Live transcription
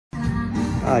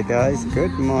Hi guys,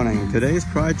 good morning. Today's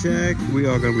project, we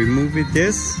are going to remove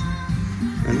this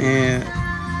an air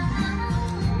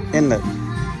inlet.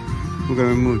 We're going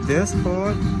to remove this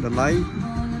part, the light,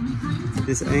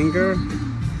 this anchor.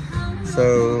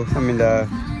 So the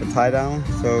tie down.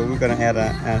 So we're going to add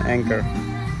an anchor.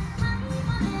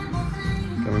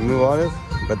 Gonna remove all this,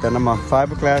 but then I'm gonna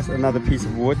fiberglass another piece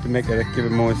of wood to make it give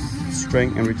it more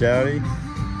strength and rigidity.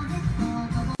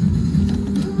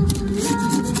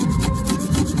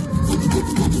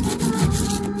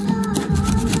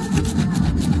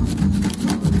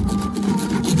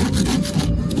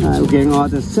 Alright, we're getting all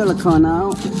the silicone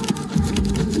out.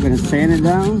 We're gonna sand it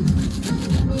down.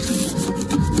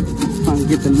 Trying to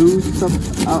get the loose stuff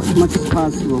out as much as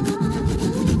possible.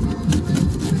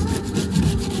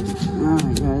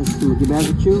 Alright guys, I'm gonna get back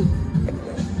with you.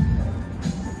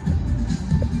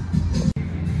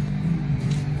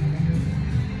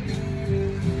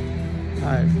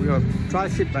 Alright, we're gonna try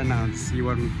to fit right now and see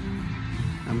what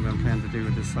I'm gonna plan to do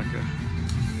with this sucker.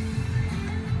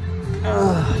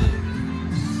 Alright.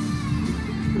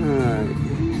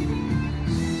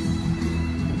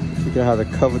 Figure out how to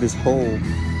cover this hole.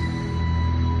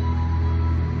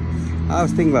 I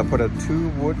was thinking about putting a two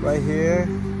wood right here.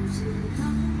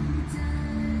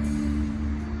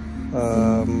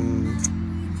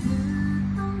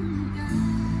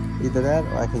 Either that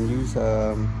or I can use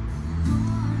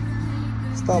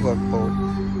Starbucks bolt.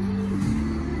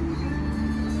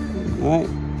 Alright,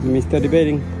 let me start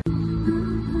debating.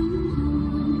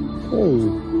 Okay,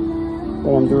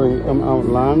 what I'm doing, I'm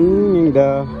outlining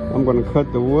I'm going to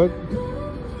cut the wood.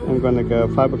 I'm going to go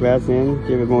fiberglass in,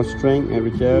 give it more strength and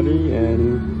rigidity,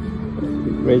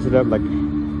 and raise it up like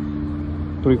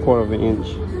 3/4 of an inch.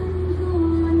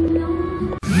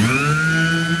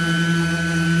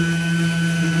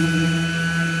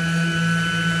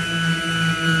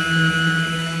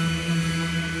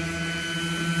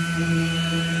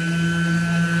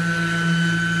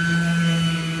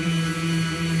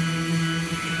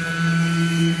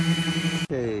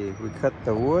 Okay, we cut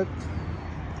the wood,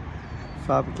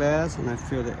 fiberglass, and I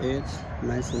feel the edge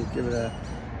nice and give it a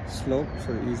slope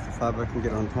so that the fiber can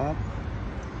get on top.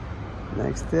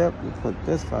 Next step, we put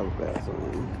this fiberglass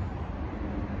on.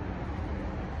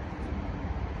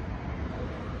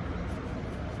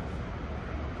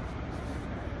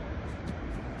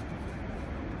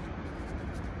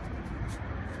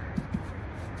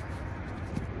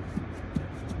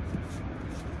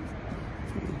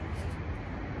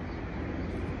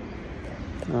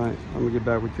 Alright, I'm gonna get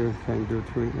back with you. Can't do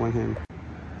it with one hand.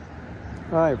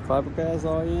 Alright, fiberglass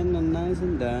all in and nice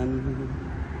and done.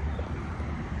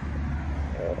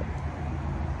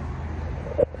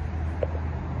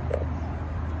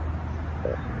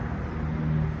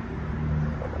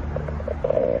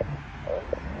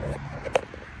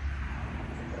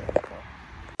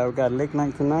 We got lake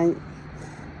night tonight.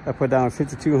 I put down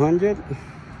 5,200,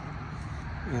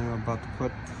 and we're about to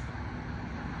put.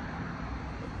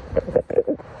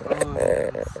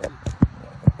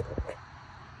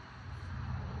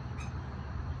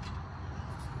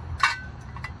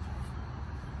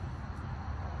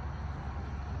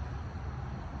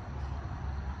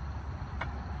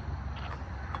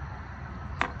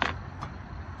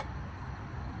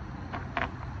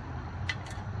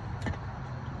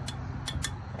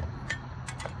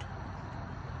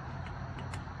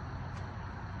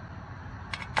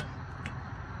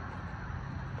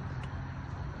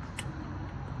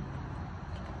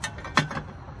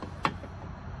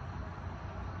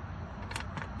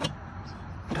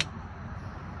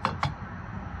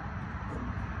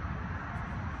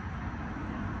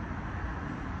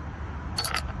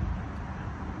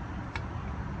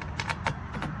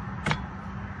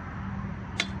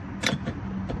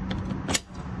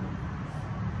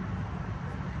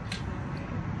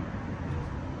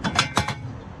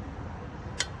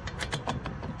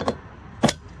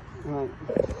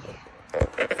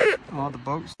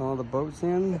 All the bolts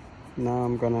in. Now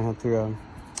I'm gonna have to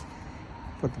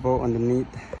put the bolt underneath.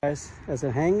 Guys, as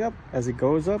it hang up, as it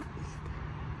goes up,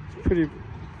 it's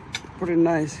pretty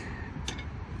nice.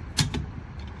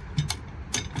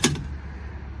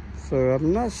 So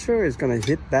I'm not sure it's gonna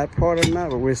hit that part or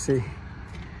not, but we'll see.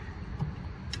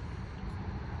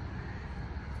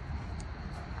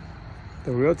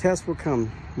 The real test will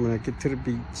come when I get to the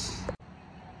beach.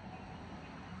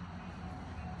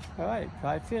 All right,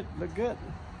 tight fit, look good.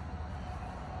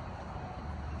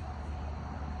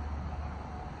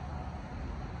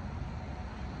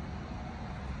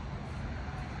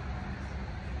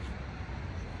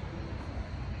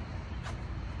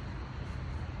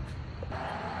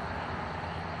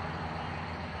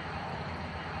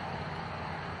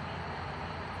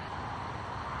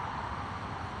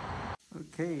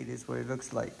 Okay, this is what it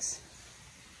looks like.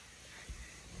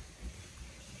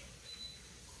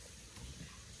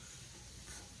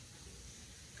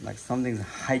 Like something's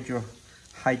hydro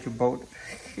boat.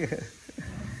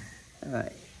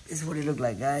 Alright, this is what it looked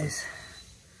like, guys.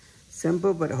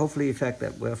 Simple, but hopefully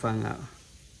effective. We'll find out.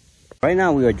 Right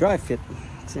now we are dry fit.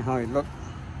 See how it looks.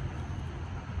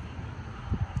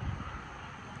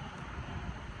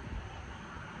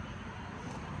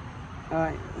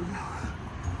 Alright,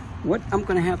 what I'm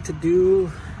gonna have to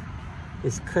do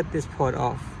is cut this part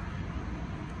off.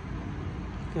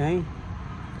 Okay,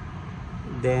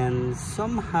 then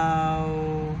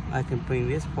somehow I can bring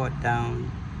this part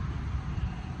down,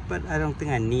 but I don't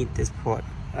think I need this part.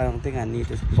 I don't think I need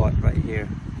this part right here,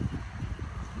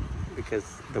 because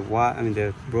the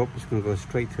rope is gonna go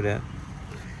straight to that.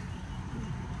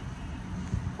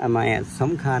 I might add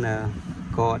some kind of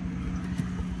cord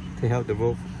to help the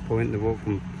rope, prevent the rope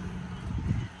from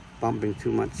bumping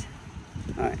too much.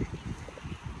 All right.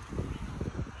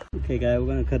 Okay, guys, we're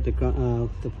gonna cut the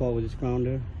part with this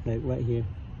grounder, like right here.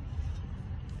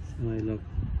 So look.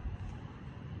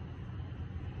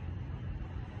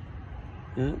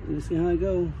 Yeah, let's see how it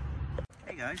goes.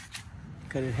 Hey guys,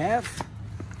 cut it half.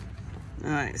 All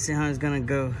right, see how it's gonna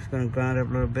go. It's gonna grind up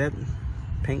a little bit.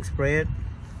 Paint spray it,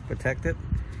 protect it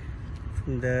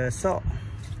from the salt.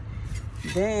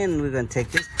 Then we're gonna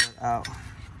take this part out.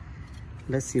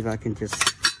 Let's see if I can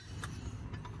just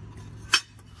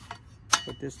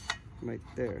put this right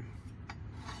there.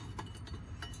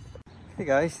 Hey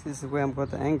guys, this is where I'm going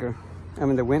to anchor.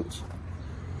 The winch.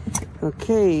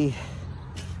 Okay,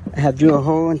 I have drilled a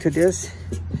hole into this,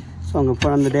 so I'm gonna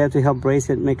put under there to help brace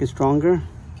it, make it stronger.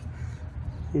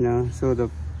 You know, so the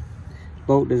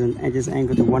boat doesn't just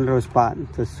anchor to one little spot,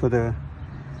 so the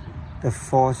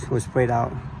force will spread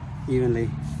out evenly,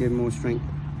 give more strength.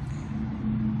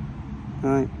 All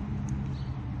right,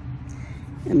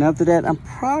 and after that, I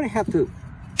probably have to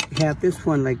have this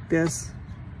one like this,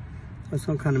 or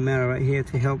some kind of metal right here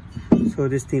to help, so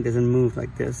this thing doesn't move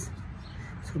like this.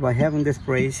 So by having this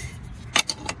brace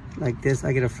like this,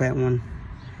 I get a flat one.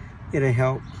 It'll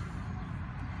help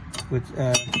with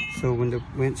so when the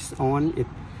winch is on,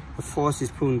 the force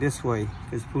is pulling this way.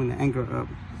 It's pulling the anchor up,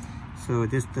 so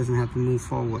this doesn't have to move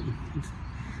forward.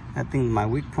 I think my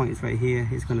weak point is right here.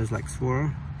 It's gonna like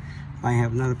swirl. If I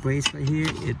have another brace right here,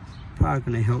 it's probably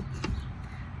gonna help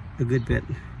a good bit,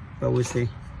 but we'll see.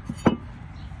 All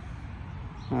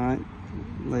right,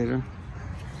 later.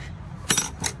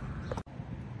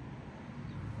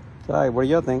 Sorry, what do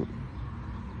y'all think?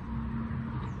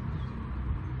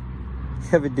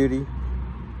 Heavy duty.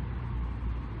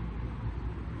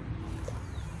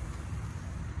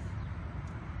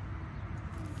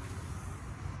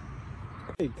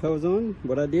 It goes on.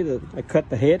 What I did is I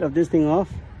cut the head of this thing off,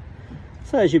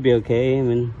 so it should be okay. I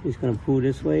mean, it's gonna pull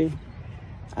this way.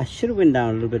 I should have went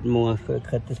down a little bit more if I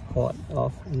cut this part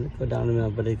off and go down the middle,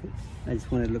 but I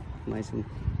just want it to look nice and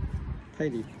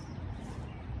tidy.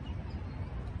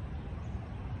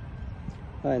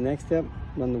 All right, next step,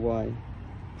 run the Y.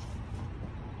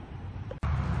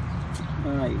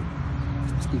 All right,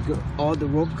 all the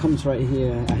rope comes right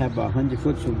here. I have about 100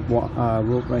 foot of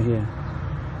rope right here.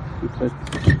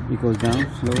 It goes down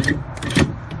slowly.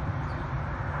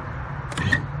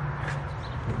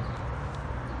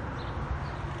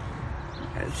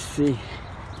 Let's see.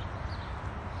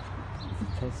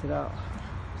 Test it out.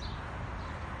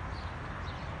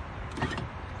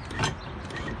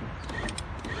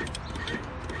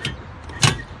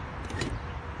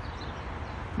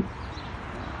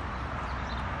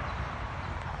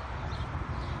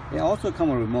 It also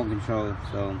comes with remote control,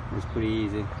 so it's pretty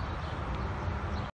easy.